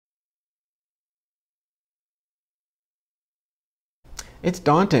it's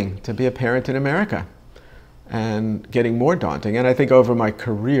daunting to be a parent in America, and getting more daunting. And I think over my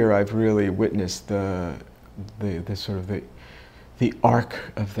career, I've really witnessed the sort of the arc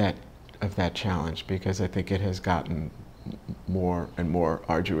of that challenge, because I think it has gotten more and more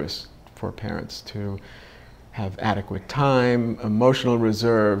arduous for parents to have adequate time, emotional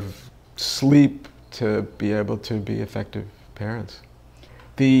reserve, sleep to be able to be effective parents.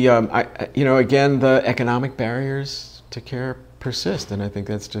 Again, the economic barriers to care persist, and I think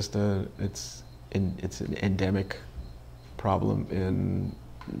that's just it's an endemic problem in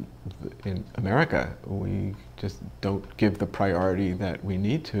America. We just don't give the priority that we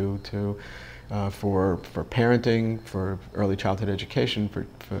need to for parenting, for early childhood education,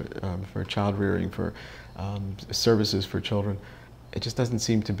 for child rearing, for services for children. It just doesn't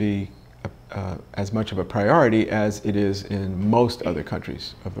seem to be as much of a priority as it is in most other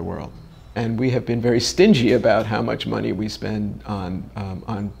countries of the world. And we have been very stingy about how much money we spend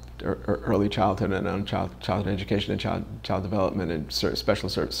on early childhood and on childhood education and child development and special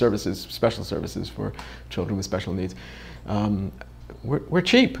services for children with special needs. We're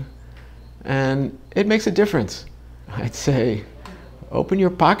cheap, and it makes a difference. I'd say, open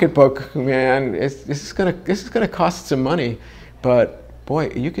your pocketbook, man. This is gonna cost some money, but boy,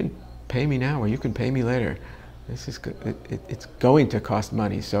 you can pay me now or you can pay me later. It's going to cost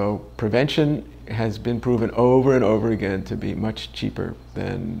money. So prevention has been proven over and over again to be much cheaper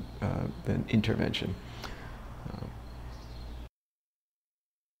than intervention.